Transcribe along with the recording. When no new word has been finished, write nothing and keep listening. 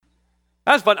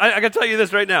That's fun. I can tell you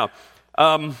this right now.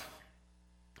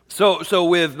 So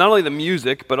with not only the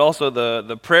music, but also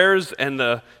the prayers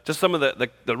and just some of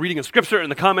the reading of Scripture and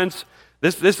the comments,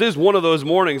 this is one of those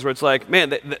mornings where it's like,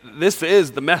 man, this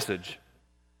is the message.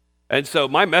 And so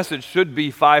my message should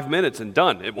be 5 minutes and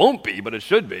done. It won't be, but it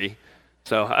should be.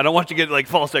 So I don't want you to get like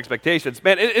false expectations.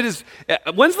 Man, it is,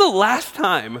 when's the last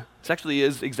time, this actually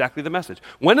is exactly the message.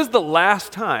 When is the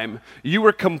last time you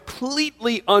were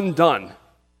completely undone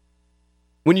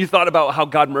when you thought about how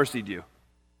God mercied you?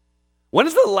 When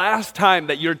is the last time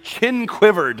that your chin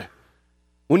quivered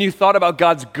when you thought about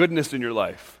God's goodness in your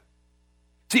life?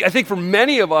 See, I think for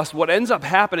many of us, what ends up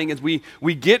happening is we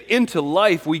get into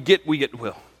life,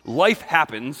 life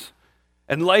happens,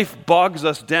 and life bogs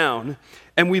us down,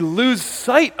 and we lose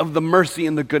sight of the mercy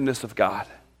and the goodness of God.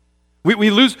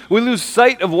 We lose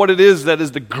sight of what it is that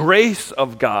is the grace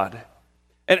of God.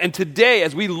 And today,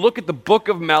 as we look at the book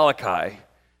of Malachi,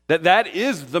 that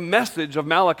is the message of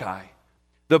Malachi.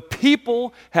 The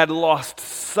people had lost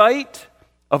sight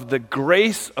of the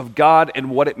grace of God and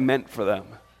what it meant for them.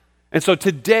 And so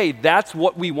today, that's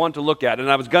what we want to look at.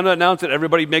 And I was going to announce it.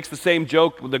 Everybody makes the same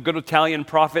joke with the good Italian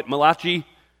prophet Malachi.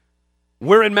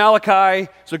 We're in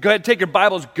Malachi, so go ahead, take your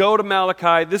Bibles, go to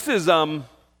Malachi. This is the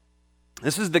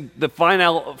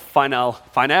final.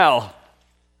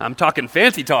 I'm talking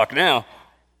fancy talk now.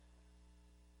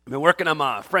 I've been working on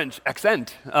my French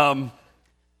accent.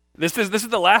 This is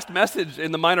the last message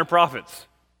in the Minor Prophets.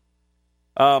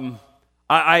 I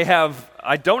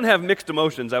don't have mixed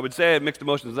emotions. I would say I have mixed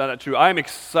emotions. That's not true. I'm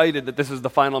excited that this is the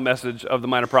final message of the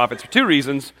Minor Prophets for two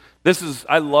reasons.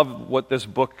 I love what this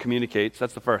book communicates.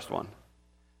 That's the first one.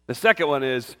 The second one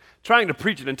is trying to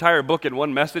preach an entire book in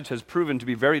one message has proven to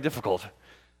be very difficult.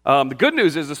 The good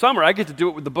news is this summer I get to do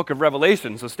it with the book of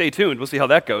Revelation, so stay tuned. We'll see how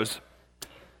that goes.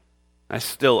 I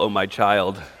still owe my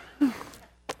child.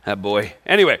 That boy.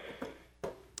 Anyway,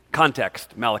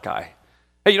 context, Malachi.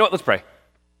 Hey, you know what? Let's pray.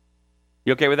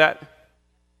 You okay with that?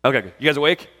 Okay, good. You guys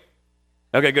awake?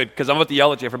 Okay, good, because I'm about to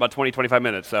yell at you for about 20, 25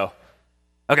 minutes, so.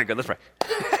 Okay, good. Let's pray.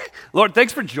 Lord,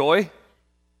 thanks for joy.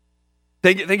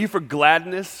 Thank you for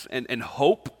gladness and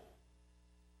hope.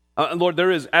 Lord, there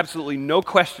is absolutely no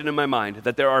question in my mind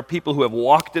that there are people who have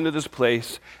walked into this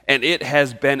place and it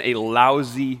has been a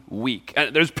lousy week.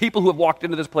 And there's people who have walked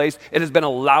into this place, it has been a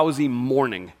lousy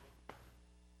morning.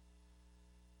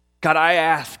 God, I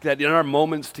ask that in our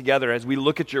moments together as we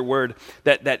look at your word,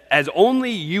 that as only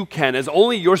you can, as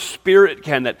only your Spirit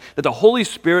can, that the Holy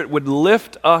Spirit would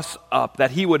lift us up,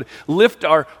 that he would lift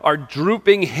our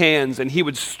drooping hands and he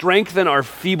would strengthen our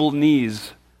feeble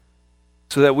knees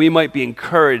so that we might be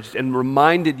encouraged and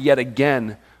reminded yet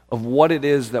again of what it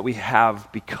is that we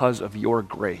have because of your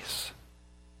grace.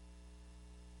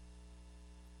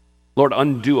 Lord,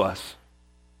 undo us.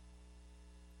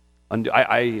 I'm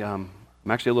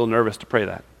actually a little nervous to pray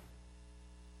that.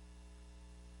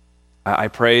 I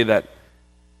pray that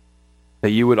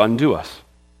you would undo us.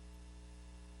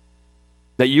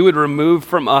 That you would remove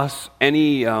from us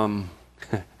any,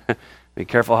 be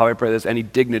careful how I pray this, any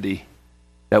dignity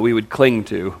that we would cling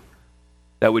to,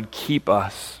 that would keep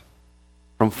us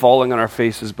from falling on our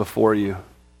faces before you.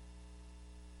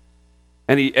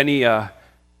 Any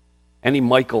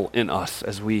Michael in us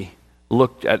as we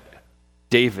looked at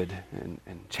David and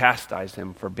chastised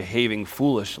him for behaving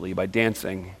foolishly by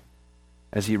dancing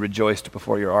as he rejoiced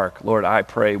before your ark. Lord, I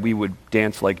pray we would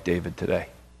dance like David today.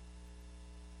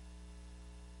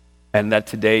 And that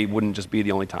today wouldn't just be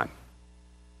the only time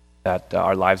that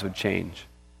our lives would change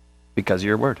because of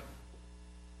your word.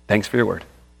 Thanks for your word.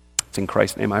 It's in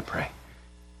Christ's name I pray.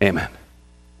 Amen.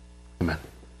 Amen.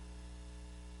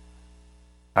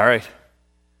 All right.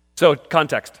 So,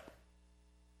 context.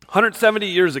 170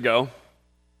 years ago,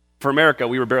 for America,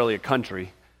 we were barely a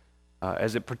country.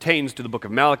 As it pertains to the book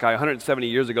of Malachi, 170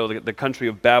 years ago, the country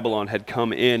of Babylon had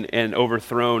come in and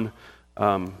overthrown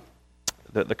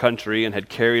the country and had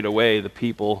carried away the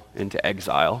people into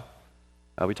exile.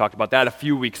 We talked about that a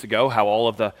few weeks ago, how all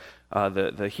of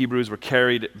the Hebrews were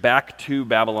carried back to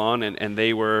Babylon, and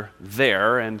they were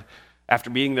there. And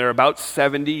after being there about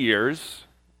 70 years,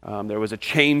 there was a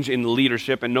change in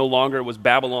leadership, and no longer was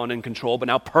Babylon in control, but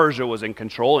now Persia was in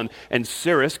control. And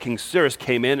Cyrus, King Cyrus,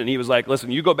 came in, and he was like,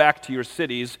 listen, you go back to your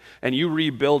cities, and you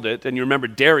rebuild it. And you remember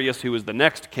Darius, who was the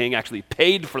next king, actually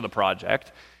paid for the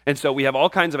project. And so we have all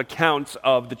kinds of accounts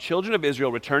of the children of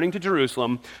Israel returning to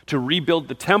Jerusalem to rebuild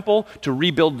the temple, to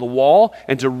rebuild the wall,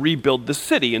 and to rebuild the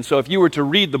city. And so if you were to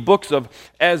read the books of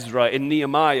Ezra and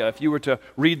Nehemiah, if you were to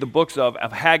read the books of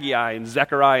Haggai and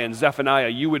Zechariah and Zephaniah,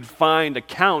 you would find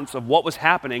accounts of what was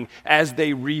happening as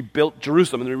they rebuilt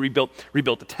Jerusalem and they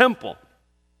rebuilt the temple.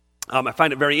 I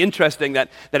find it very interesting that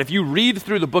if you read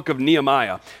through the book of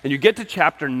Nehemiah and you get to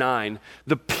chapter 9,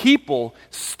 the people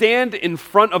stand in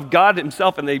front of God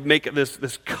himself and they make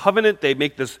this covenant, they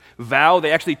make this vow,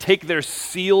 they actually take their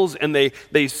seals and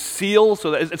they seal,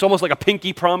 so that it's almost like a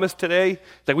pinky promise today.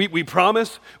 It's like we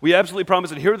promise, we absolutely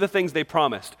promise, and here are the things they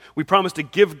promised. We promise to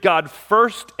give God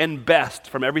first and best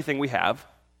from everything we have.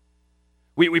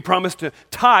 We promise to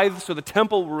tithe so the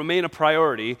temple will remain a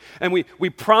priority, and we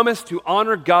promise to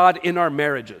honor God in our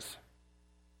marriages.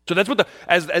 So that's what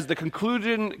as the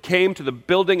conclusion came to the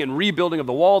building and rebuilding of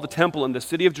the wall, the temple, and the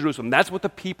city of Jerusalem, that's what the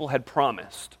people had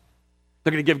promised.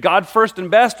 They're going to give God first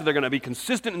and best, they're going to be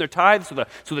consistent in their tithes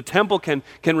so the temple can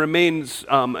remain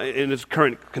in its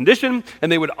current condition,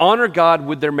 and they would honor God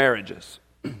with their marriages.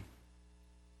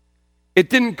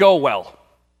 It didn't go well.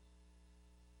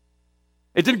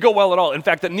 It didn't go well at all. In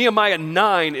fact, that Nehemiah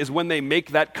 9 is when they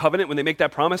make that covenant, when they make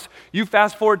that promise. You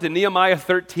fast forward to Nehemiah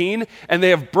 13, and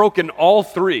they have broken all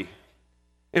three.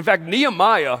 In fact,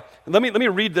 Nehemiah, let me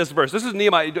read this verse. This is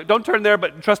Nehemiah. Don't turn there,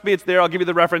 but trust me, it's there. I'll give you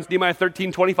the reference. Nehemiah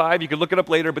 13:25. You can look it up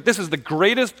later, but this is the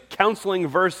greatest counseling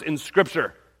verse in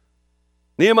Scripture.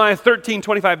 Nehemiah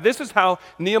 13:25. This is how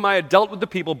Nehemiah dealt with the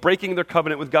people breaking their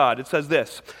covenant with God. It says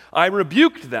this: I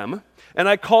rebuked them, and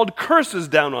I called curses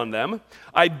down on them.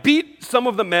 I beat some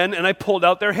of the men, and I pulled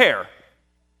out their hair.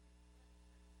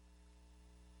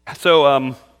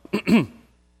 So,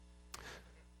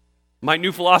 my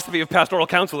new philosophy of pastoral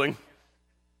counseling.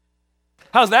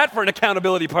 How's that for an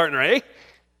accountability partner, eh?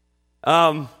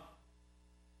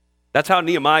 That's how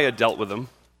Nehemiah dealt with them.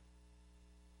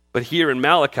 But here in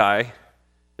Malachi,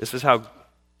 this is how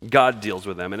God deals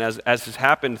with them. And as has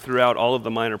happened throughout all of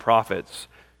the minor prophets,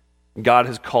 God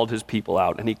has called his people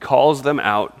out, and he calls them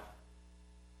out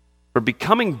for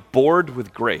becoming bored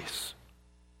with grace.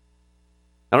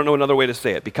 I don't know another way to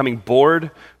say it. Becoming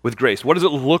bored with grace. What does it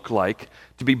look like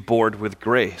to be bored with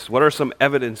grace? What are some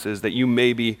evidences that you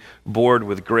may be bored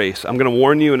with grace? I'm going to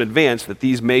warn you in advance that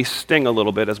these may sting a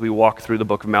little bit as we walk through the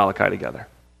book of Malachi together,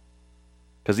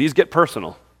 because these get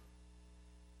personal.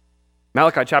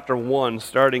 Malachi chapter 1,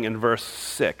 starting in verse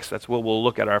 6. That's where we'll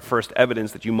look at our first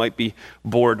evidence that you might be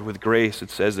bored with grace. It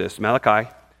says this, Malachi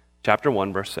chapter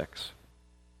 1, verse 6.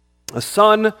 A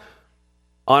son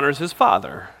honors his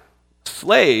father. A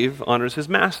slave honors his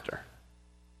master.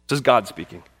 This is God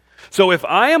speaking. So if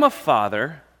I am a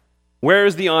father, where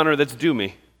is the honor that's due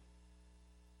me?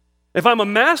 If I'm a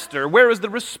master, where is the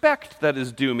respect that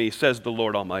is due me, says the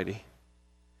Lord Almighty?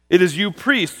 It is you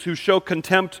priests who show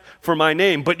contempt for my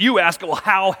name. But you ask, well,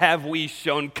 how have we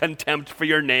shown contempt for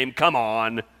your name? Come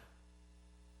on.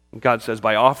 And God says,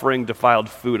 by offering defiled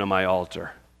food on my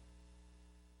altar.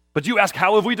 But you ask,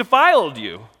 how have we defiled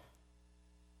you?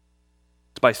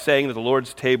 It's by saying that the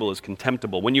Lord's table is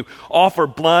contemptible. When you offer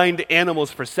blind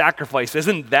animals for sacrifice,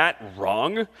 isn't that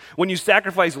wrong? When you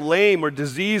sacrifice lame or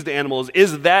diseased animals,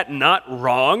 is that not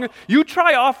wrong? You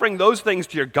try offering those things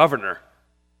to your governor.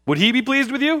 Would he be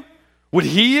pleased with you? Would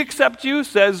he accept you,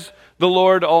 says the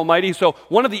Lord Almighty? So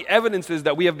one of the evidences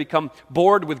that we have become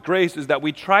bored with grace is that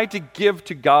we try to give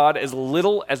to God as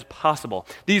little as possible.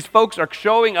 These folks are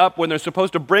showing up when they're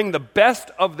supposed to bring the best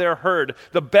of their herd,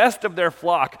 the best of their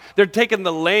flock. They're taking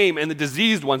the lame and the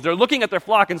diseased ones. They're looking at their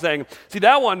flock and saying, see,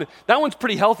 that one's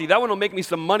pretty healthy. That one will make me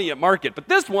some money at market. But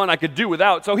this one I could do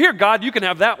without. So here, God, you can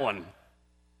have that one.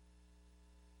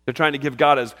 They're trying to give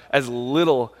God as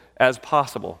little as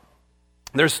possible.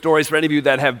 There's stories for any of you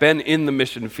that have been in the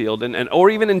mission field and or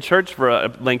even in church for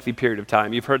a lengthy period of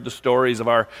time. You've heard the stories of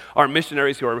our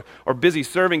missionaries who are busy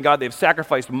serving God. They've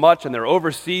sacrificed much and they're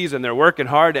overseas and they're working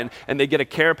hard and they get a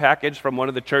care package from one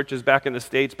of the churches back in the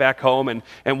States back home.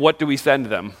 And what do we send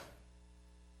them?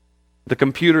 The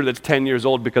computer that's 10 years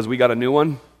old because we got a new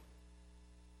one?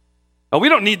 Oh, we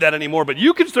don't need that anymore, but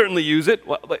you can certainly use it.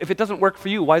 Well, if it doesn't work for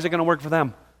you, why is it going to work for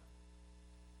them?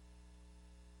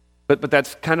 But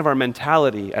that's kind of our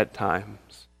mentality at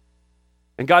times.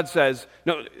 And God says,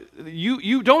 no,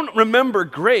 you don't remember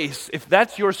grace if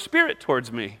that's your spirit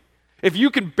towards me. If you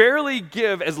can barely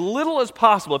give as little as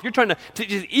possible, if you're trying to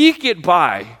just eke it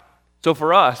by. So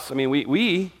for us, I mean,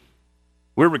 we're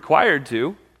required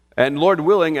to, and Lord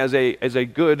willing, as a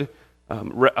good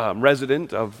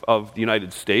resident of the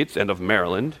United States and of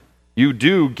Maryland, you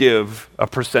do give a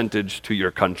percentage to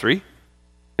your country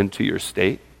and to your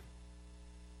state.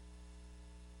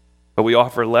 But we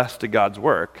offer less to God's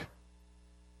work.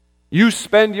 You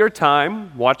spend your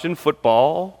time watching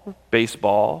football,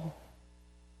 baseball,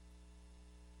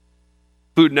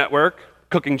 Food Network,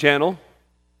 Cooking Channel,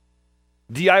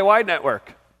 DIY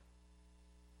Network.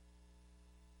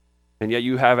 And yet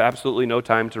you have absolutely no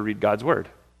time to read God's Word.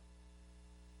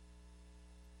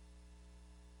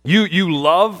 You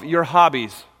love your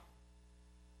hobbies,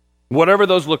 whatever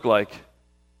those look like.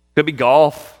 Could be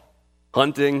golf,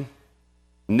 hunting,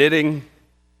 knitting.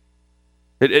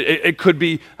 It could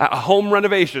be home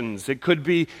renovations. It could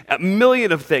be a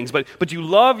million of things. But you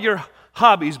love your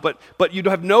hobbies, but you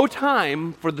have no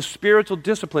time for the spiritual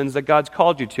disciplines that God's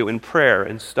called you to in prayer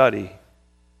and study,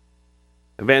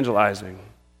 evangelizing,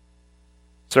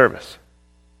 service.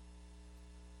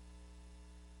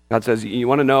 God says, you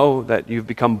want to know that you've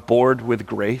become bored with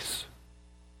grace?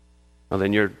 Well,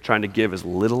 then you're trying to give as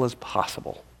little as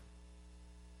possible.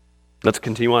 Let's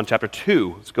continue on chapter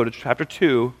 2. Let's go to chapter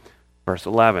 2, verse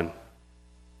 11.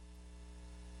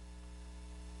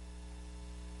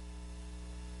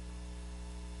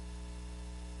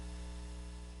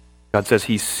 God says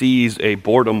he sees a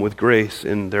boredom with grace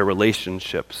in their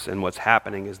relationships, and what's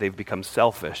happening is they've become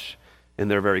selfish in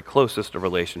their very closest of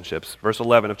relationships. Verse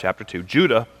 11 of chapter 2,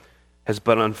 Judah has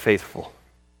been unfaithful.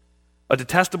 A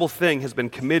detestable thing has been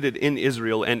committed in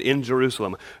Israel and in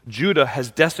Jerusalem. Judah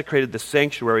has desecrated the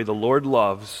sanctuary the Lord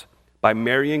loves by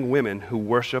marrying women who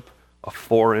worship a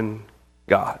foreign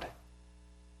god.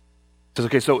 He says,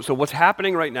 okay, so what's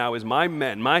happening right now is my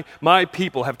men, my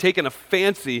people have taken a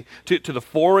fancy to the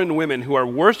foreign women who are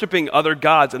worshiping other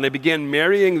gods, and they begin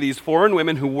marrying these foreign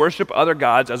women who worship other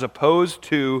gods as opposed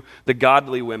to the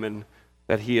godly women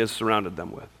that he has surrounded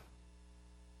them with.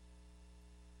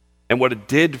 And what it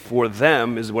did for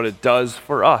them is what it does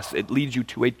for us. It leads you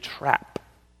to a trap.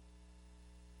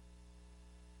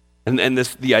 And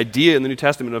the idea in the New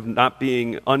Testament of not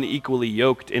being unequally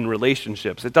yoked in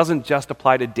relationships, it doesn't just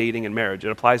apply to dating and marriage.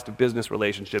 It applies to business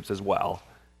relationships as well.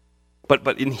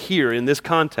 But in here, in this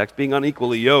context, being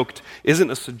unequally yoked isn't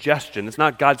a suggestion. It's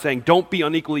not God saying, don't be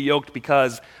unequally yoked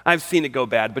because I've seen it go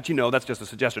bad, but that's just a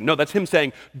suggestion. No, that's him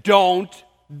saying, don't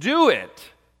do it.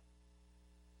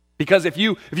 Because if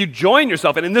you join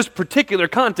yourself, and in this particular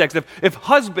context, if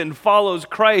husband follows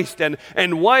Christ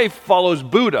and wife follows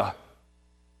Buddha,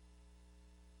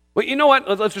 well, you know what?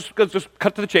 Let's just cut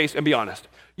to the chase and be honest.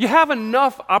 You have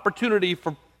enough opportunity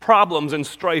for problems and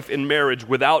strife in marriage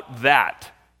without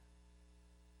that.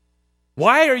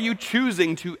 Why are you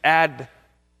choosing to add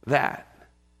that?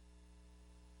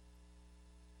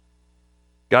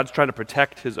 God's trying to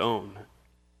protect his own.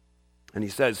 And he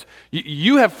says,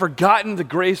 you have forgotten the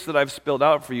grace that I've spilled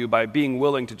out for you by being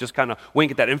willing to just kind of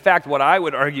wink at that. In fact, what I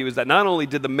would argue is that not only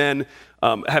did the men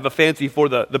have a fancy for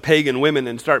the pagan women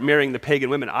and start marrying the pagan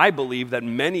women, I believe that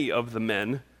many of the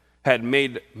men had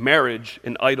made marriage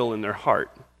an idol in their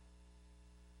heart.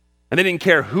 And they didn't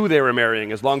care who they were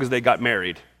marrying as long as they got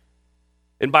married.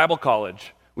 In Bible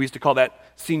college, we used to call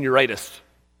that senioritis.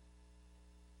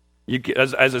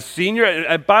 As a senior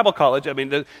at Bible college, I mean,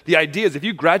 the idea is if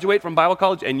you graduate from Bible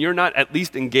college and you're not at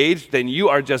least engaged, then you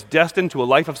are just destined to a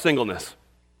life of singleness,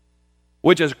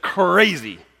 which is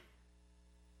crazy.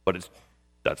 But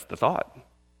that's the thought.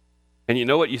 And you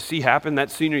know what you see happen that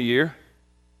senior year?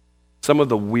 Some of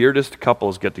the weirdest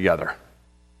couples get together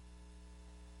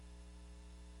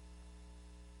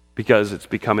because it's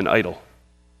become an idol.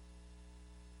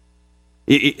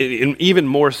 Even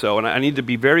more so, and I need to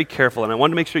be very careful, and I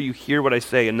want to make sure you hear what I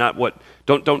say and not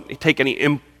don't take any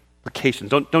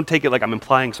implications. Don't take it like I'm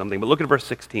implying something, but look at verse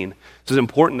 16. This is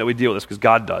important that we deal with this because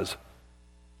God does.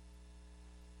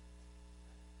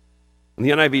 And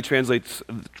the NIV translates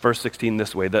verse 16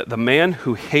 this way, the man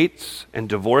who hates and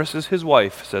divorces his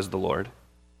wife, says the Lord,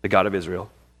 the God of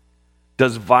Israel,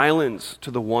 does violence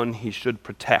to the one he should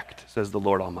protect, says the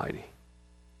Lord Almighty.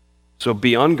 So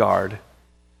be on guard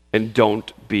and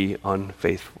don't be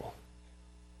unfaithful.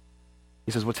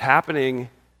 He says, what's happening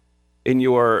in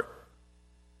your,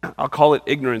 I'll call it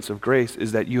ignorance of grace,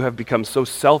 is that you have become so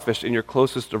selfish in your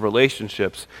closest of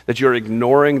relationships that you're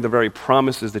ignoring the very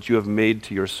promises that you have made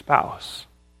to your spouse.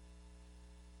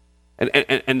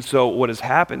 And so what has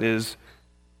happened is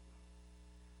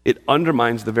it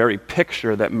undermines the very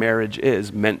picture that marriage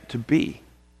is meant to be.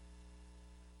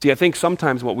 See, I think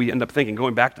sometimes what we end up thinking,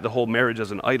 going back to the whole marriage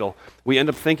as an idol, we end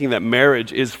up thinking that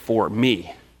marriage is for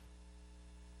me.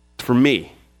 It's for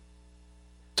me.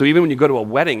 So even when you go to a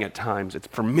wedding at times, it's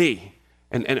for me.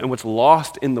 And what's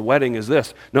lost in the wedding is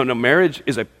this. No, marriage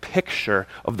is a picture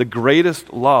of the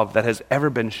greatest love that has ever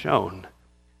been shown.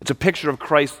 It's a picture of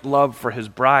Christ's love for his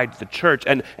bride, the church.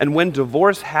 And when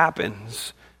divorce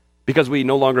happens, because we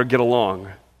no longer get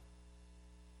along,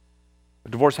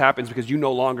 divorce happens because you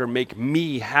no longer make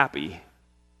me happy.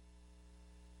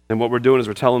 And what we're doing is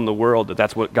we're telling the world that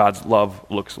that's what God's love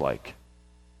looks like.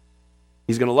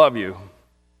 He's going to love you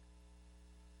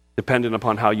dependent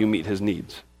upon how you meet his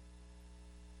needs.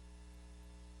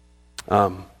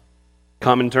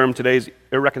 Common term today is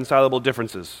irreconcilable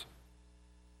differences.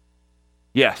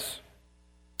 Yes,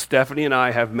 Stephanie and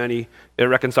I have many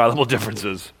irreconcilable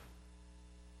differences.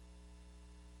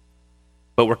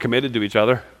 But we're committed to each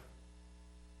other.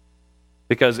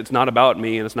 Because it's not about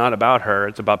me and it's not about her.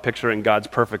 It's about picturing God's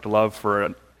perfect love for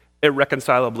an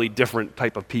irreconcilably different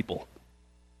type of people.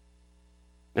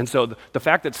 And so the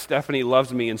fact that Stephanie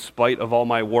loves me in spite of all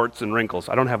my warts and wrinkles,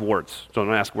 I don't have warts, so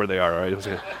don't ask where they are, right?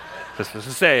 This is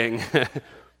a saying.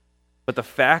 But the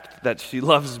fact that she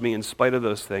loves me in spite of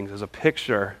those things is a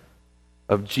picture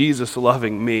of Jesus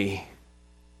loving me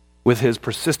with his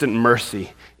persistent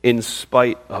mercy in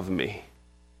spite of me.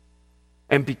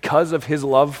 And because of his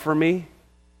love for me,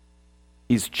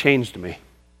 he's changed me.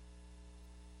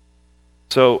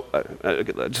 So,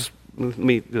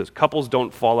 couples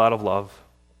don't fall out of love.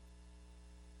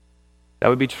 That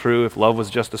would be true if love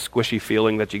was just a squishy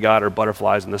feeling that you got or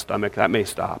butterflies in the stomach. That may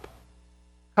stop.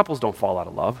 Couples don't fall out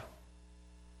of love.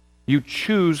 You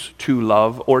choose to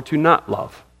love or to not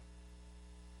love.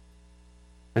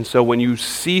 And so when you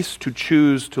cease to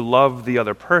choose to love the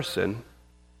other person,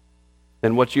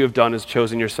 then what you have done is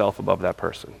chosen yourself above that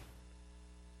person.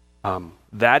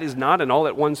 That is not an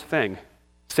all-at-once thing.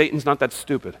 Satan's not that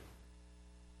stupid.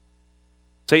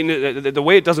 Satan, the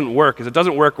way it doesn't work is it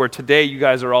doesn't work where today you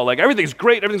guys are all like, everything's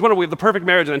great, everything's wonderful, we have the perfect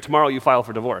marriage, and then tomorrow you file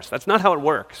for divorce. That's not how it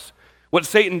works. What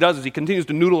Satan does is he continues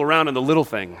to noodle around in the little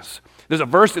things. There's a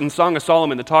verse in Song of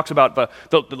Solomon that talks about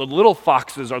the little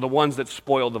foxes are the ones that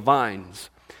spoil the vines.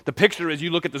 The picture is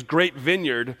you look at this great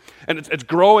vineyard, and it's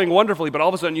growing wonderfully, but all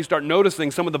of a sudden you start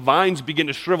noticing some of the vines begin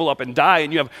to shrivel up and die,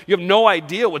 and you have no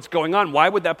idea what's going on. Why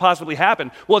would that possibly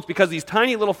happen? Well, it's because these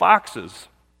tiny little foxes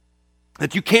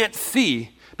that you can't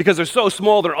see because they're so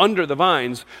small, they're under the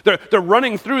vines. They're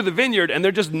running through the vineyard, and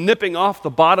they're just nipping off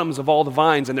the bottoms of all the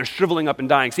vines, and they're shriveling up and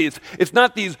dying. See, it's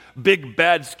not these big,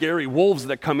 bad, scary wolves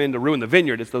that come in to ruin the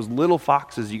vineyard. It's those little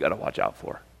foxes you got to watch out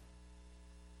for.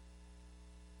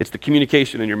 It's the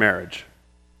communication in your marriage.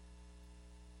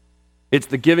 It's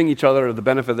the giving each other the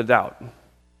benefit of the doubt.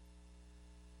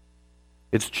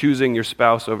 It's choosing your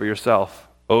spouse over yourself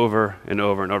over and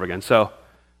over and over again. So,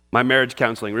 my marriage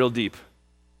counseling, real deep.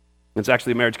 It's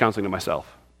actually marriage counseling to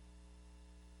myself.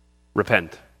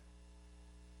 Repent.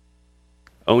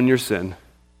 Own your sin.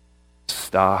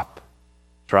 Stop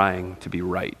trying to be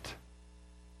right.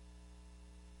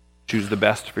 Choose the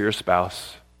best for your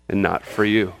spouse and not for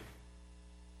you.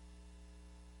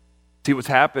 See, what's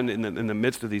happened in the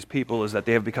midst of these people is that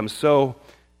they have become so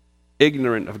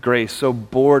ignorant of grace, so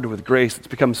bored with grace, it's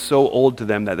become so old to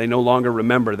them that they no longer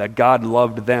remember that God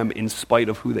loved them in spite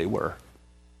of who they were.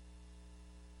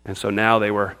 And so now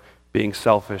they were being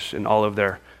selfish in all of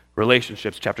their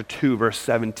relationships. Chapter 2, verse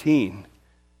 17,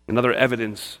 another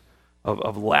evidence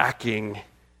of lacking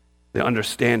the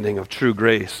understanding of true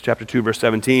grace. Chapter 2, verse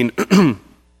 17,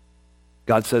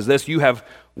 God says this, "You have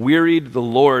wearied the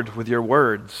Lord with your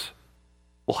words."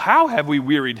 Well, how have we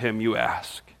wearied him, you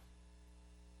ask?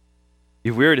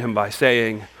 You've wearied him by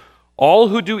saying, "All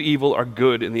who do evil are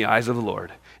good in the eyes of the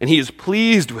Lord, and he is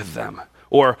pleased with them."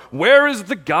 Or, "Where is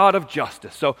the God of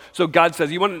justice?" So God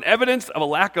says, you want an evidence of a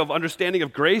lack of understanding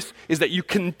of grace is that you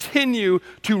continue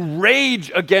to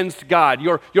rage against God.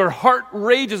 Your heart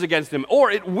rages against him, or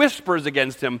it whispers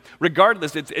against him.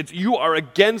 Regardless, it's you are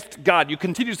against God. You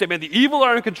continue to say, man, the evil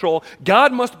are in control.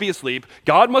 God must be asleep.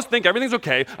 God must think everything's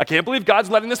okay. I can't believe God's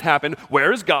letting this happen.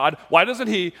 Where is God? Why doesn't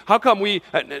he? How come we?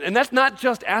 And that's not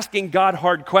just asking God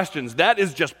hard questions. That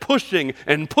is just pushing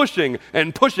and pushing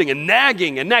and pushing and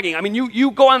nagging and nagging. I mean,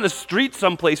 you go on the street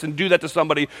someplace and do that to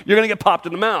somebody, you're going to get popped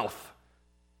in the mouth.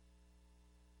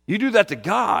 You do that to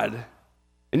God,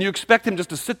 and you expect him just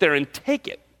to sit there and take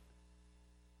it.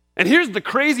 And here's the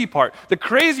crazy part. The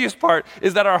craziest part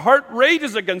is that our heart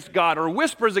rages against God or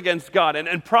whispers against God.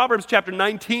 And Proverbs chapter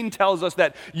 19 tells us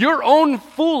that your own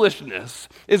foolishness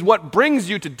is what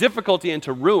brings you to difficulty and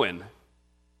to ruin.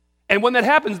 And when that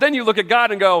happens, then you look at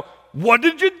God and go, what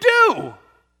did you do?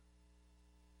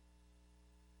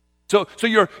 So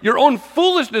your own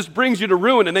foolishness brings you to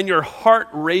ruin, and then your heart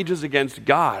rages against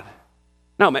God.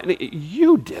 No, man,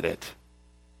 you did it.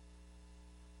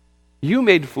 You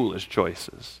made foolish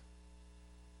choices.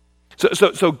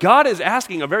 So God is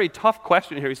asking a very tough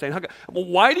question here. He's saying,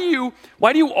 why do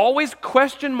you always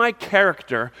question my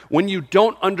character when you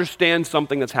don't understand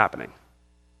something that's happening?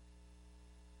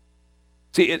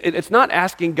 See, it's not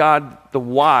asking God the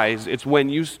whys. It's when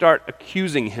you start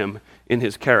accusing him in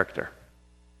his character.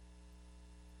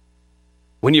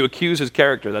 When you accuse his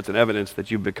character, that's an evidence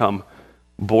that you've become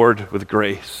bored with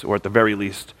grace, or at the very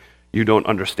least, you don't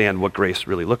understand what grace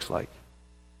really looks like.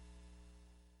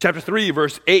 Chapter 3,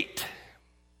 verse 8.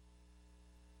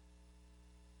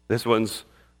 This one's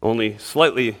only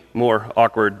slightly more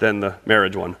awkward than the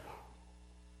marriage one.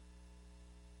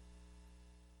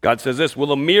 God says this,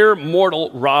 will a mere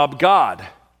mortal rob God?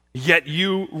 Yet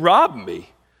you rob me.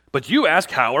 But you ask,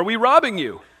 how are we robbing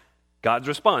you? God's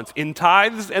response, in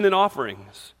tithes and in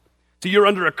offerings. So you're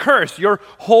under a curse. Your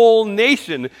whole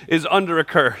nation is under a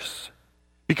curse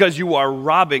because you are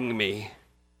robbing me.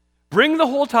 Bring the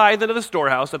whole tithe into the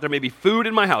storehouse, that there may be food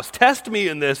in my house. Test me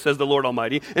in this, says the Lord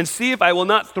Almighty, and see if I will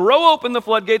not throw open the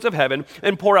floodgates of heaven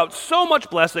and pour out so much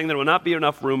blessing there will not be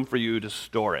enough room for you to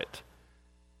store it.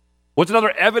 What's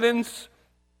another evidence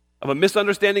of a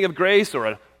misunderstanding of grace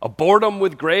or a boredom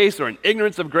with grace or an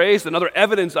ignorance of grace? Another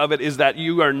evidence of it is that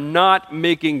you are not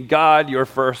making God your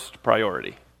first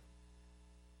priority.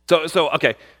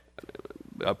 Okay.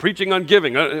 Preaching on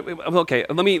giving. Okay,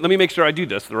 let me make sure I do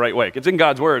this the right way. It's in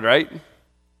God's word, right?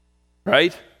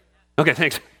 Right? Okay,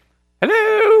 thanks.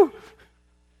 Hello?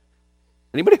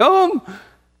 Anybody home?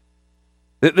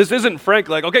 This isn't Frank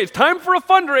like, okay, it's time for a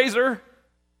fundraiser.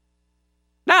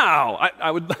 Now, I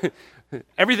would,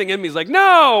 everything in me is like,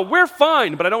 no, we're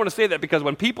fine. But I don't want to say that because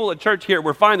when people at church hear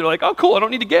we're fine, they're like, oh, cool, I don't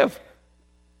need to give.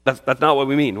 That's not what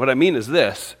we mean. What I mean is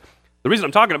this. The reason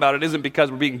I'm talking about it isn't because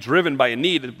we're being driven by a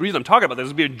need. The reason I'm talking about this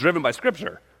is being driven by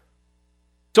Scripture.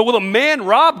 So will a man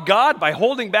rob God by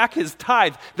holding back his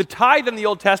tithe? The tithe in the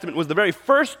Old Testament was the very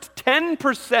first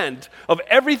 10% of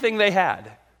everything they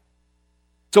had.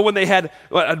 So when they had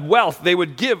wealth, they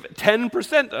would give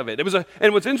 10% of it.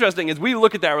 And what's interesting is we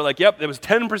look at that, we're like, yep, it was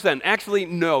 10%. Actually,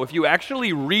 no. If you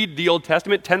actually read the Old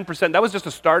Testament, 10%, that was just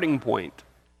a starting point.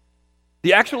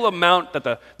 The actual amount that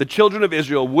the children of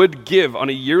Israel would give on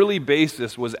a yearly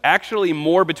basis was actually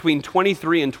more between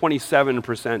 23 and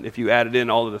 27% if you added in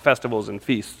all of the festivals and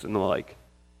feasts and the like.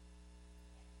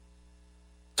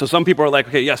 So some people are like,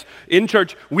 okay, yes, in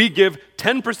church we give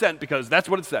 10% because that's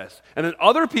what it says. And then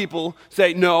other people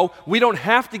say, no, we don't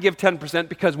have to give 10%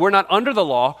 because we're not under the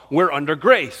law, we're under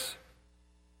grace.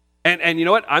 And you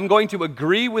know what? I'm going to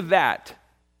agree with that.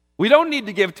 We don't need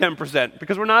to give 10%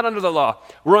 because we're not under the law.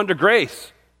 We're under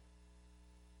grace.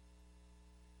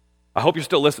 I hope you're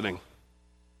still listening.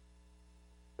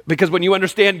 Because when you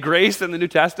understand grace in the New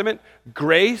Testament,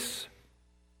 grace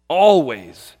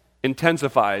always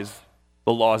intensifies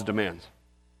the law's demands.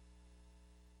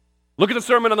 Look at the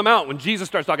Sermon on the Mount when Jesus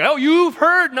starts talking, oh, you've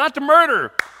heard not to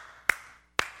murder.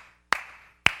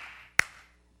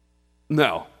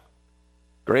 No.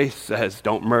 Grace says,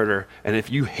 don't murder, and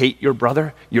if you hate your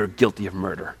brother, you're guilty of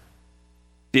murder.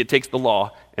 See, it takes the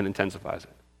law and intensifies it.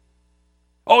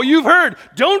 Oh, you've heard,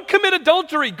 don't commit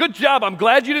adultery. Good job, I'm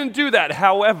glad you didn't do that.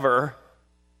 However,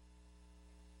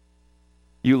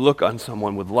 you look on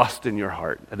someone with lust in your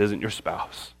heart that isn't your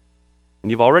spouse, and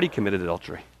you've already committed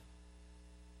adultery.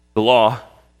 The law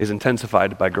is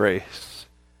intensified by grace.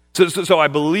 So I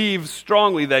believe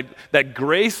strongly that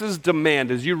grace's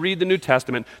demand, as you read the New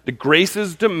Testament, the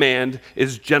grace's demand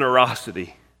is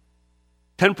generosity.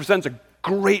 10% is a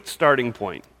great starting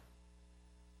point.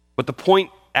 But the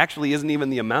point actually isn't even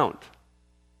the amount.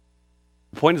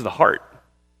 The point is the heart.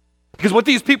 Because what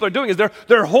these people are doing is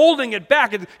they're holding it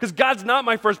back because God's not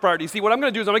my first priority. See, what I'm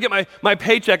going to do is I'm going to get my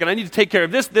paycheck and I need to take care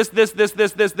of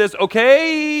this,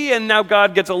 okay? And now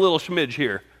God gets a little schmidge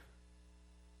here.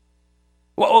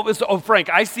 Well, Frank,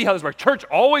 I see how this works. Church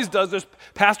always does this.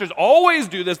 Pastors always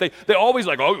do this. They always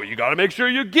like, oh, you got to make sure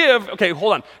you give. Okay,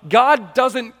 hold on. God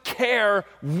doesn't care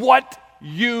what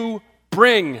you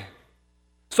bring.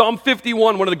 Psalm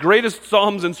 51, one of the greatest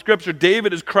psalms in Scripture,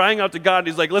 David is crying out to God.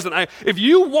 He's like, listen, if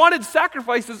you wanted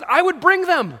sacrifices, I would bring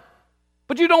them.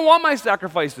 But you don't want my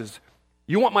sacrifices.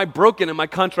 You want my broken and my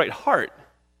contrite heart.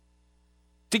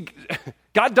 See,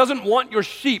 God doesn't want your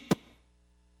sheep.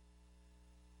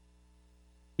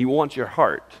 He wants your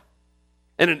heart.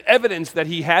 And an evidence that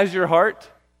he has your heart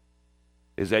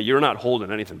is that you're not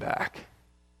holding anything back.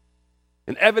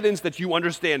 An evidence that you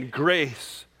understand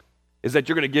grace is that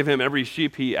you're going to give him every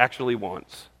sheep he actually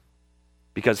wants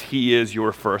because he is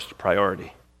your first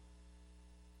priority.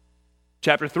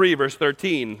 Chapter 3, verse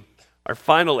 13, our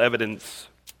final evidence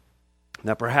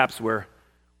that perhaps we're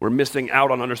missing out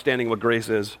on understanding what grace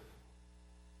is.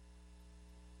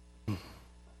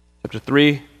 Chapter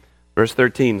 3, verse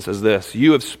 13 says this,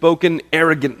 you have spoken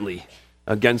arrogantly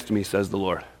against me, says the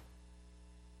Lord.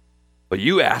 But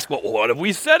you ask, well, what have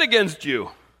we said against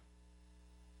you?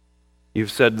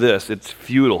 You've said this, it's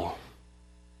futile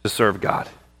to serve God.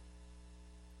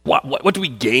 What do we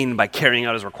gain by carrying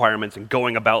out his requirements and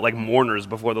going about like mourners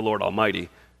before the Lord Almighty?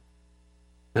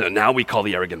 And now we call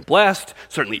the arrogant blessed.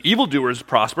 Certainly evildoers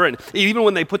prosper, and even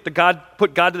when they put God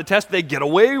to the test, they get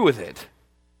away with it.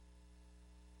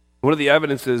 One of the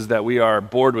evidences that we are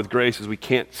bored with grace is we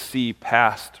can't see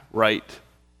past right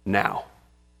now.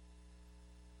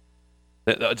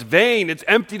 It's vain, it's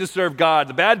empty to serve God.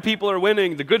 The bad people are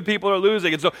winning, the good people are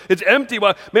losing, and so it's empty.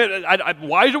 Well, man,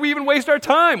 why should we even waste our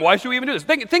time? Why should we even do this?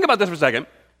 Think about this for a second.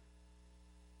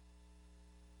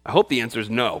 I hope the answer is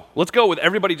no. Let's go with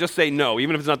everybody just say no,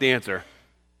 even if it's not the answer.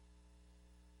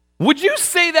 Would you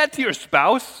say that to your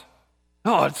spouse?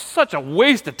 Oh, it's such a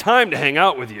waste of time to hang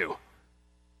out with you.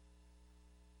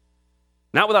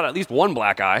 Not without at least one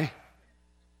black eye.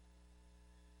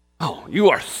 Oh, you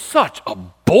are such a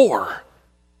bore.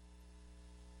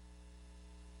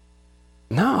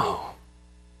 No.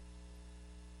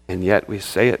 And yet we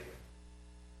say it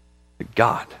to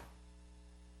God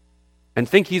and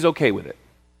think he's okay with it.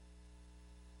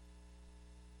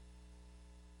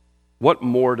 What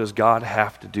more does God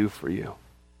have to do for you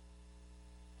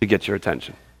to get your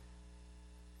attention?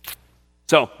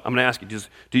 So I'm going to ask you,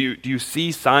 do you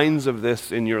see signs of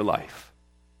this in your life?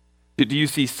 Do you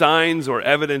see signs or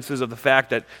evidences of the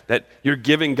fact that you're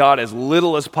giving God as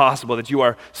little as possible, that you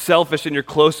are selfish in your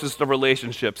closest of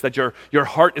relationships, that your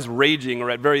heart is raging or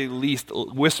at very least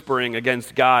whispering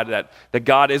against God, that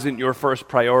God isn't your first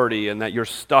priority and that you're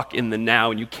stuck in the now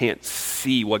and you can't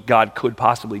see what God could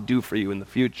possibly do for you in the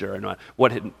future and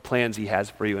what hidden plans he has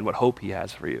for you and what hope he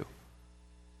has for you?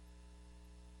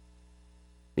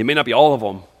 It may not be all of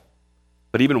them,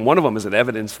 but even one of them is an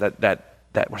evidence that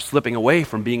we're slipping away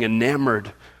from being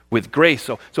enamored with grace.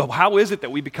 So how is it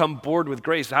that we become bored with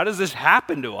grace? How does this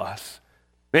happen to us?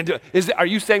 Man, are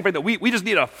you saying, friend, that we just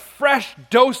need a fresh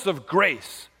dose of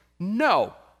grace?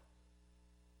 No.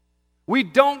 We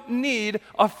don't need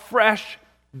a fresh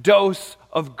dose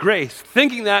of grace.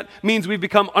 Thinking that means we've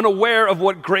become unaware of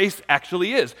what grace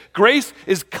actually is. Grace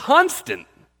is constant.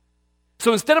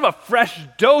 So instead of a fresh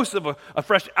dose of a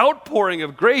fresh outpouring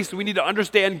of grace, we need to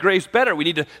understand grace better. We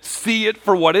need to see it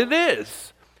for what it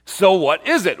is. So what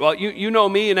is it? Well, you know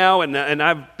me now, and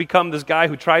I've become this guy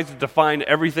who tries to define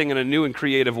everything in a new and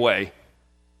creative way.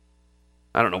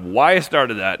 I don't know why I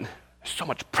started that. There's so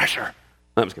much pressure.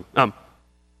 I'm just kidding.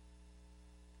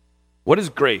 What is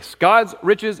grace? God's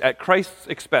riches at Christ's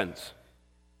expense.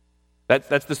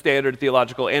 That's the standard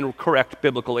theological and correct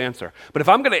biblical answer. But if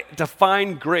I'm going to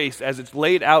define grace as it's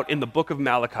laid out in the book of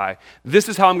Malachi, this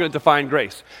is how I'm going to define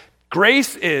grace.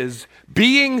 Grace is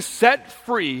being set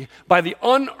free by the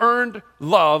unearned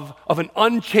love of an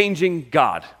unchanging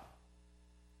God.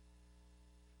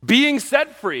 Being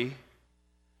set free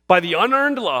by the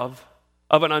unearned love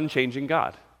of an unchanging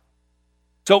God.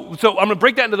 So I'm going to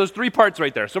break that into those three parts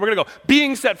right there. So we're going to go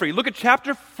being set free. Look at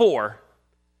chapter 4.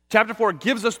 Chapter 4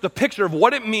 gives us the picture of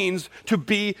what it means to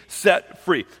be set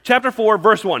free. Chapter 4,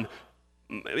 verse 1.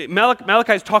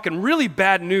 Malachi is talking really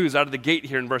bad news out of the gate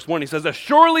here in verse 1. He says,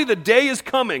 surely the day is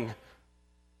coming.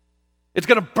 It's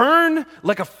going to burn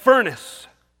like a furnace.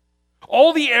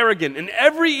 All the arrogant and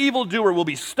every evildoer will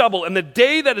be stubble, and the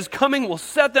day that is coming will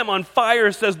set them on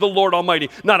fire, says the Lord Almighty.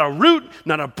 Not a root,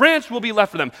 not a branch will be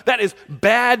left for them. That is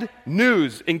bad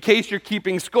news, in case you're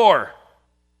keeping score.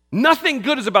 Nothing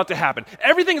good is about to happen.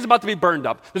 Everything is about to be burned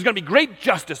up. There's going to be great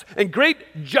justice and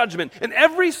great judgment, and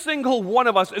every single one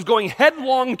of us is going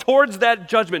headlong towards that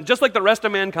judgment, just like the rest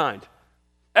of mankind.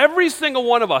 Every single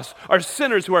one of us are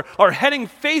sinners who are heading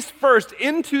face first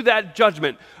into that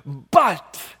judgment.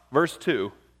 But, verse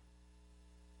 2,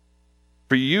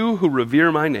 for you who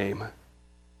revere my name,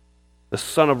 the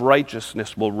Son of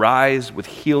Righteousness will rise with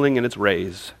healing in its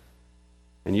rays,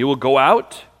 and you will go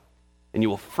out and you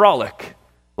will frolic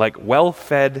like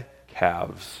well-fed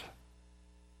calves.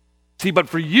 See, but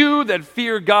for you that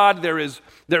fear God, there is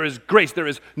grace. There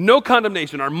is no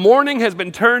condemnation. Our mourning has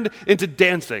been turned into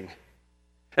dancing.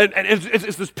 And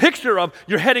it's this picture of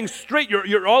you're heading straight,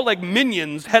 you're all like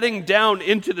minions heading down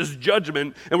into this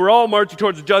judgment, and we're all marching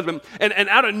towards the judgment. And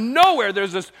out of nowhere,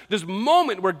 there's this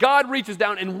moment where God reaches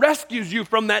down and rescues you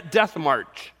from that death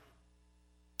march.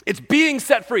 It's being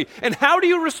set free. And how do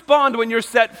you respond when you're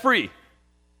set free?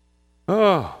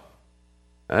 Oh,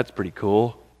 that's pretty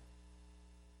cool.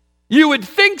 You would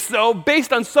think so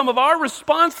based on some of our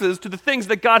responses to the things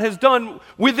that God has done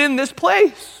within this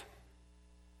place.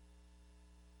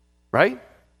 Right?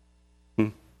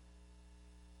 You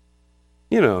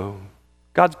know,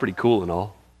 God's pretty cool and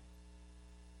all.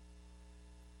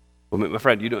 Well, my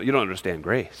friend, you don't understand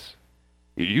grace.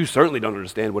 You certainly don't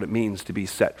understand what it means to be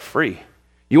set free.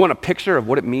 You want a picture of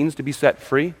what it means to be set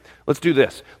free? Let's do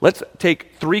this. Let's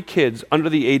take 3 kids under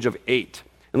the age of 8,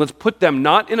 and let's put them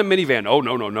not in a minivan. Oh,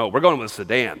 no. We're going with a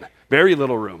sedan. Very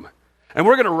little room. And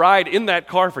we're going to ride in that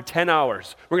car for 10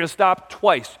 hours. We're going to stop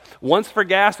twice, once for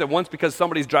gas and once because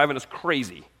somebody's driving us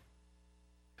crazy.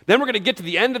 Then we're going to get to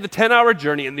the end of the 10-hour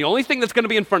journey, and the only thing that's going to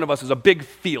be in front of us is a big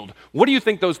field. What do you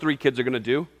think those 3 kids are going to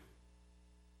do?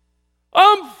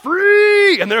 I'm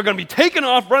free! And they're going to be taken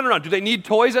off, running around. Do they need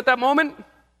toys at that moment?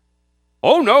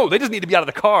 Oh no, they just need to be out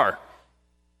of the car.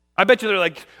 I bet you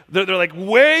they're like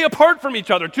way apart from each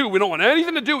other too. We don't want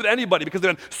anything to do with anybody because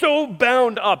they're so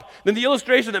bound up. Then the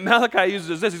illustration that Malachi uses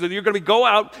is this. He says, you're going to go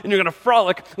out and you're going to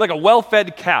frolic like a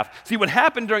well-fed calf. See, what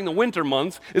happened during the winter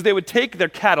months is they would take their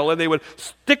cattle and they would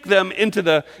stick them into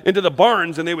the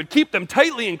barns and they would keep them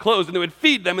tightly enclosed and they would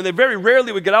feed them and they very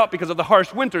rarely would get out because of the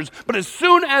harsh winters. But as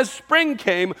soon as spring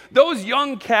came, those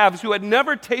young calves who had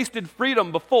never tasted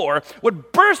freedom before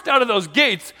would burst out of those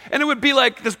gates and it would be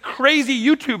like this crazy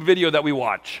YouTube video that we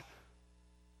watch.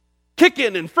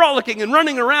 Kicking and frolicking and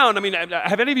running around. I mean,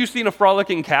 have any of you seen a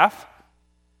frolicking calf?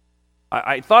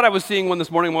 I thought I was seeing one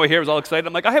this morning when my hair was all excited.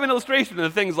 I'm like, I have an illustration of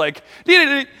the things like,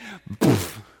 and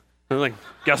I'm like,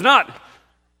 guess not.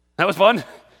 That was fun.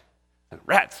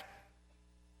 Rats.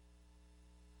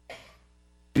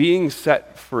 Being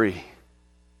set free.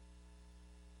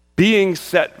 Being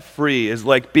set free is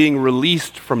like being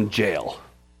released from jail.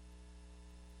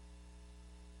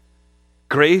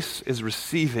 Grace is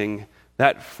receiving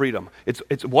that freedom.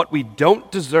 It's what we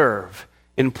don't deserve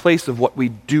in place of what we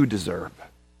do deserve.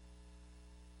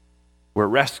 We're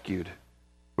rescued.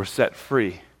 We're set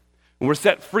free. And we're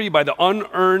set free by the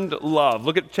unearned love.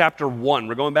 Look at chapter 1.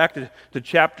 We're going back to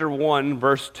chapter 1,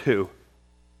 verse 2.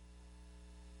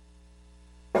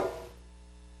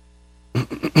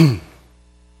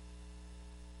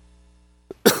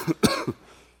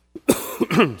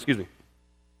 Excuse me.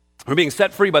 We're being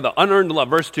set free by the unearned love.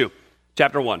 Verse 2,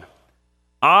 chapter 1.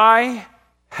 I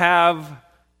have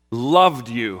loved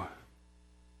you,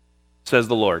 says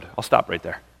the Lord. I'll stop right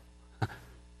there.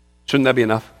 Shouldn't that be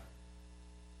enough?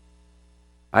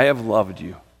 I have loved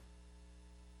you.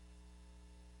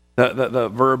 The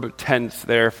verb tense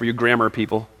there for you grammar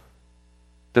people,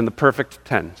 then the perfect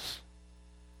tense,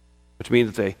 which means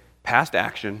it's a past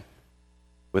action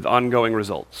with ongoing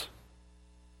results.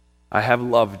 I have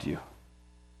loved you.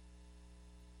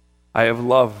 I have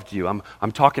loved you.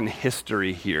 I'm talking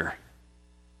history here.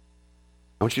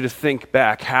 I want you to think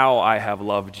back how I have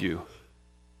loved you,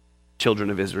 children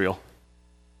of Israel.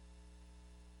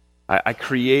 I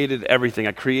created everything.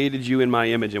 I created you in my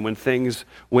image, and when things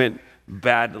went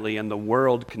badly and the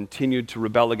world continued to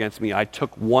rebel against me, I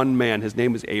took one man, his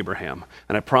name is Abraham,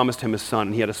 and I promised him a son,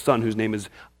 and he had a son whose name is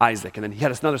Isaac, and then he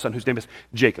had another son whose name is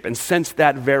Jacob. And since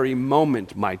that very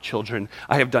moment, my children,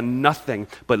 I have done nothing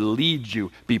but lead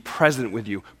you, be present with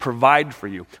you, provide for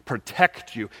you,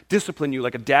 protect you, discipline you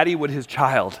like a daddy would his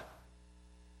child,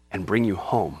 and bring you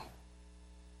home.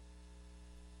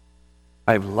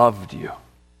 I have loved you.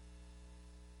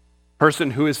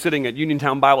 Person who is sitting at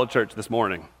Uniontown Bible Church this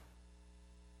morning,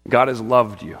 God has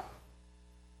loved you.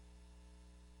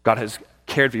 God has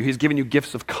cared for you. He's given you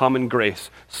gifts of common grace.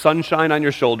 Sunshine on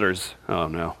your shoulders. Oh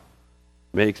no.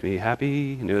 Makes me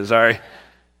happy. No, sorry.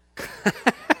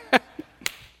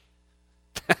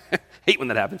 Hate when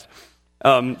that happens.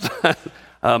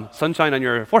 Sunshine on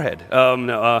your forehead.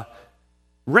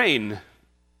 Rain.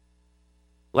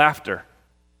 Laughter.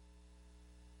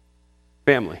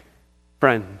 Family.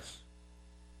 Friends.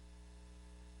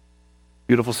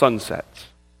 Beautiful sunsets.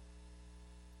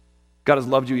 God has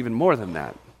loved you even more than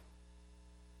that.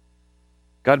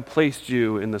 God placed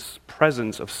you in the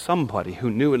presence of somebody who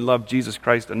knew and loved Jesus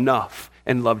Christ enough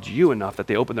and loved you enough that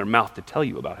they opened their mouth to tell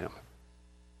you about him.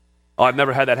 Oh, I've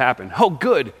never had that happen. Oh,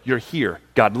 good, you're here.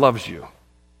 God loves you.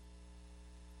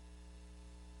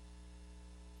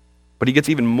 But he gets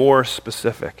even more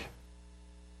specific.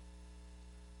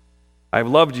 I've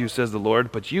loved you, says the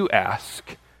Lord, but you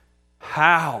ask,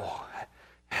 how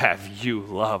have you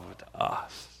loved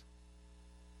us?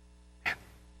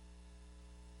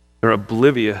 They're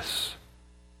oblivious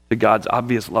to God's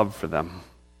obvious love for them.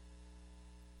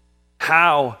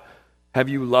 How have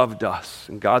you loved us?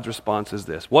 And God's response is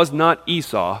this: was not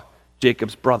Esau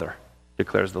Jacob's brother,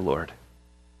 declares the Lord.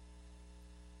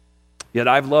 Yet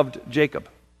I've loved Jacob,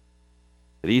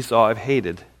 but Esau I've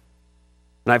hated.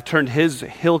 And I've turned his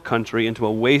hill country into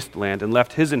a wasteland and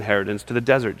left his inheritance to the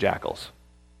desert jackals.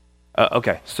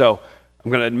 Okay, so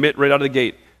I'm going to admit right out of the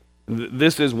gate,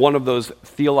 this is one of those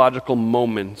theological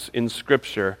moments in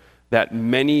Scripture that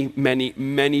many, many,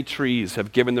 many trees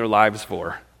have given their lives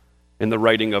for in the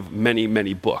writing of many,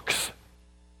 many books.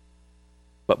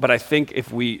 But I think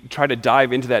if we try to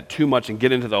dive into that too much and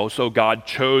get into so God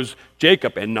chose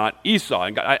Jacob and not Esau,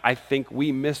 and I think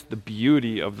we miss the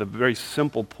beauty of the very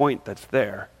simple point that's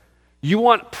there. You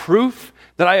want proof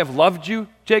that I have loved you,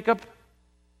 Jacob?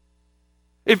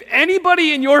 If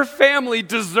anybody in your family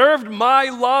deserved my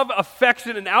love,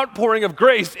 affection, and outpouring of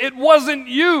grace, it wasn't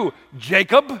you,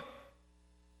 Jacob. It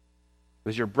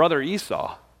was your brother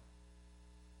Esau.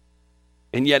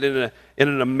 And yet in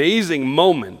an amazing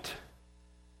moment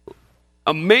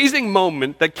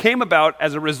that came about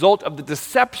as a result of the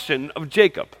deception of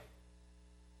Jacob.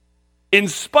 In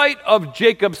spite of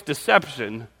Jacob's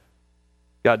deception,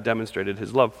 God demonstrated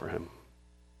his love for him.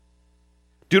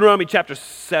 Deuteronomy chapter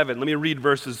 7, let me read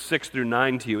verses 6 through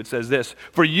 9 to you. It says this,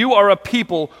 "For you are a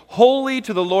people holy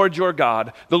to the Lord your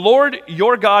God. The Lord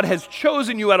your God has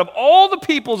chosen you out of all the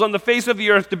peoples on the face of the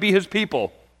earth to be his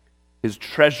people, his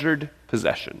treasured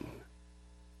possession."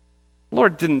 The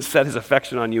Lord didn't set his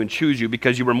affection on you and choose you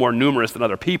because you were more numerous than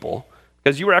other people,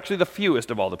 because you were actually the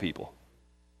fewest of all the people.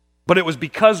 But it was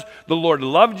because the Lord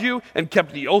loved you and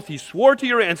kept the oath he swore to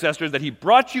your ancestors that he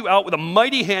brought you out with a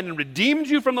mighty hand and redeemed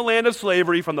you from the land of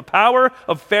slavery, from the power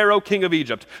of Pharaoh, king of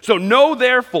Egypt. So know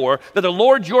therefore that the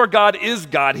Lord your God is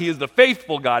God. He is the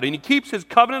faithful God, and he keeps his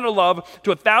covenant of love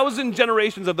to 1,000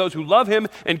 generations of those who love him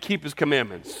and keep his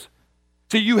commandments.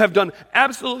 See, you have done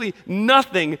absolutely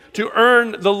nothing to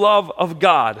earn the love of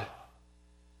God.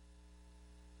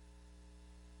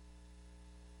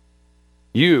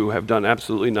 You have done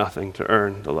absolutely nothing to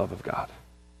earn the love of God.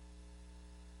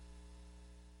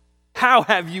 How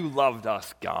have you loved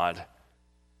us, God?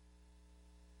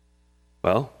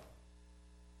 Well,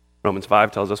 Romans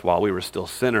 5 tells us while we were still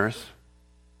sinners,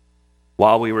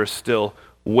 while we were still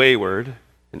wayward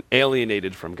and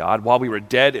alienated from God, while we were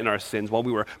dead in our sins, while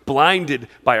we were blinded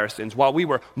by our sins, while we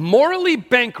were morally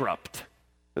bankrupt.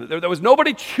 There was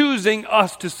nobody choosing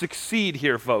us to succeed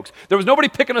here, folks. There was nobody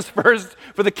picking us first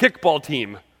for the kickball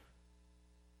team.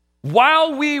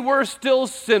 While we were still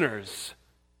sinners,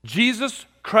 Jesus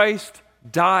Christ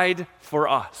died for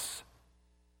us.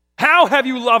 How have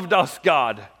you loved us,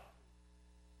 God?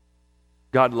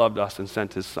 God loved us and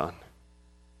sent his Son.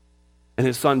 And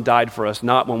his Son died for us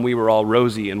not when we were all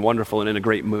rosy and wonderful and in a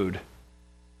great mood.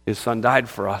 His Son died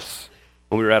for us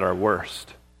when we were at our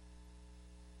worst.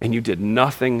 And you did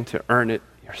nothing to earn it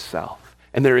yourself.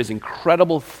 And there is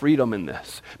incredible freedom in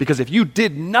this. Because if you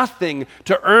did nothing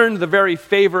to earn the very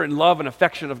favor and love and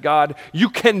affection of God, you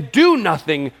can do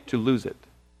nothing to lose it.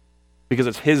 Because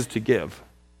it's his to give.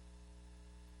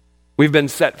 We've been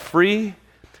set free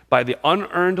by the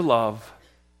unearned love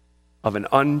of an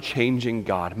unchanging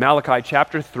God. Malachi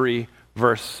chapter 3,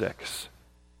 verse 6.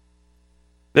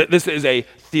 This is a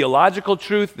theological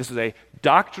truth. This is a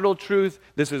doctrinal truth.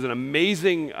 This is an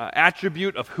amazing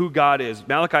attribute of who God is.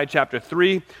 Malachi chapter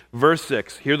 3, verse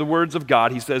 6. Hear the words of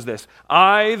God. He says this,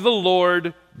 "I, the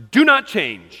Lord, do not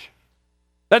change."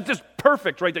 That's just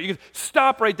perfect right there. You can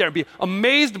stop right there and be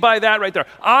amazed by that right there.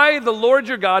 "I, the Lord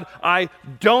your God, I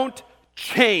don't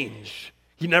change."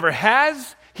 He never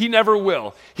has, he never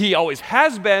will. He always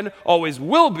has been, always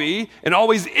will be, and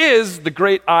always is the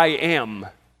great I am.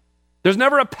 There's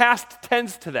never a past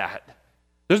tense to that.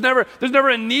 There's never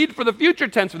a need for the future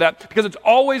tense for that because it's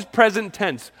always present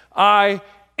tense. I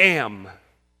am.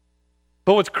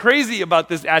 But what's crazy about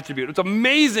this attribute, what's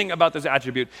amazing about this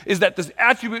attribute, is that this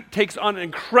attribute takes on an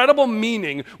incredible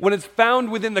meaning when it's found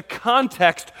within the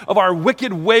context of our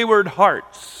wicked, wayward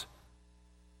hearts.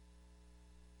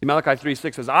 Malachi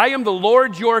 3:6 says, "I am the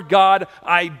Lord your God,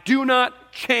 I do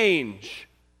not change.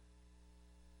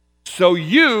 So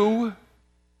you,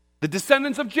 the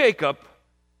descendants of Jacob,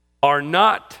 are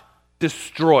not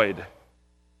destroyed."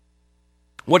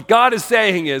 What God is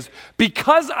saying is,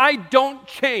 because I don't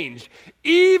change,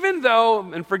 even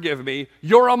though, and forgive me,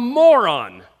 you're a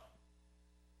moron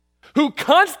who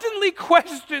constantly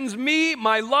questions me,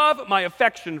 my love, my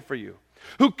affection for you,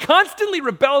 who constantly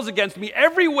rebels against me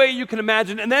every way you can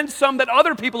imagine, and then some that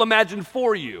other people imagine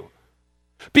for you.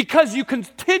 Because you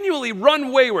continually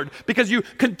run wayward, because you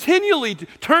continually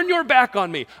turn your back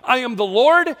on me. I am the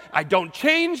Lord, I don't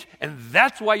change, and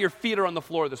that's why your feet are on the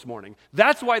floor this morning.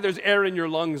 That's why there's air in your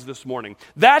lungs this morning.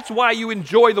 That's why you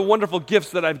enjoy the wonderful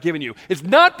gifts that I've given you. It's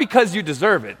not because you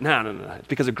deserve it. No. It's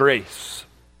because of grace.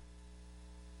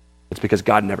 It's because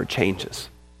God never changes.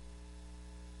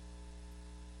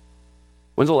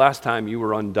 When's the last time you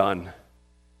were undone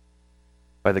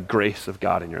by the grace of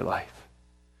God in your life?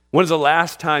 When is the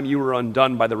last time you were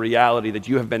undone by the reality that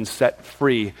you have been set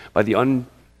free by the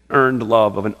unearned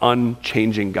love of an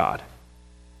unchanging God?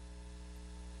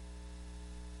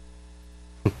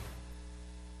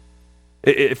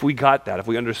 If we got that, if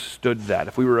we understood that,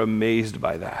 if we were amazed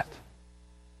by that,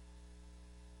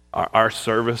 our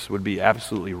service would be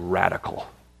absolutely radical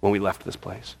when we left this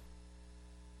place.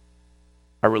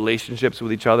 Our relationships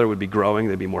with each other would be growing,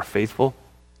 they'd be more faithful.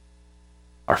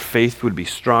 our faith would be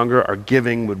stronger, our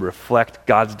giving would reflect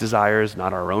God's desires,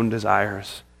 not our own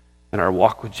desires, and our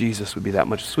walk with Jesus would be that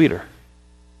much sweeter.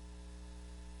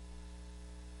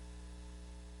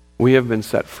 We have been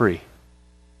set free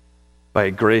by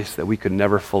a grace that we could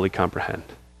never fully comprehend.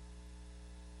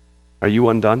 Are you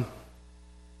undone?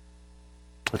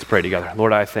 Let's pray together.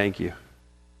 Lord, I thank you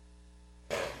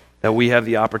that we have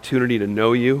the opportunity to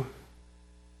know you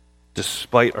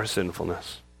despite our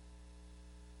sinfulness,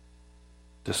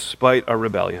 despite our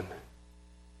rebellion,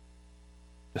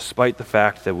 despite the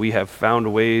fact that we have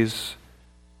found ways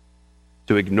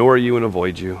to ignore you and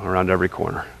avoid you around every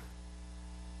corner.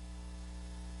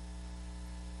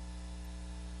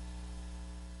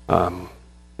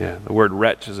 The word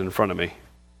wretch is in front of me.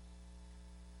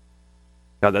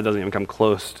 God, that doesn't even come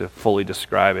close to fully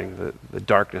describing the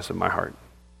darkness of my heart.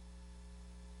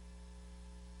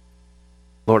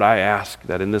 Lord, I ask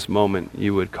that in this moment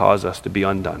you would cause us to be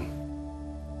undone,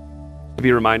 to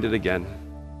be reminded again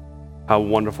how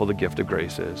wonderful the gift of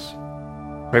grace is.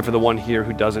 Pray for the one here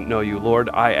who doesn't know you. Lord,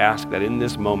 I ask that in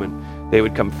this moment they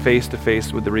would come face to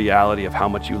face with the reality of how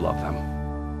much you love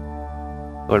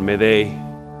them. Lord, may they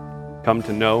come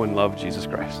to know and love Jesus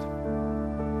Christ.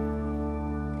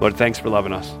 Lord, thanks for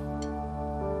loving us.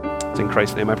 It's in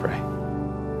Christ's name I pray.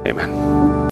 Amen.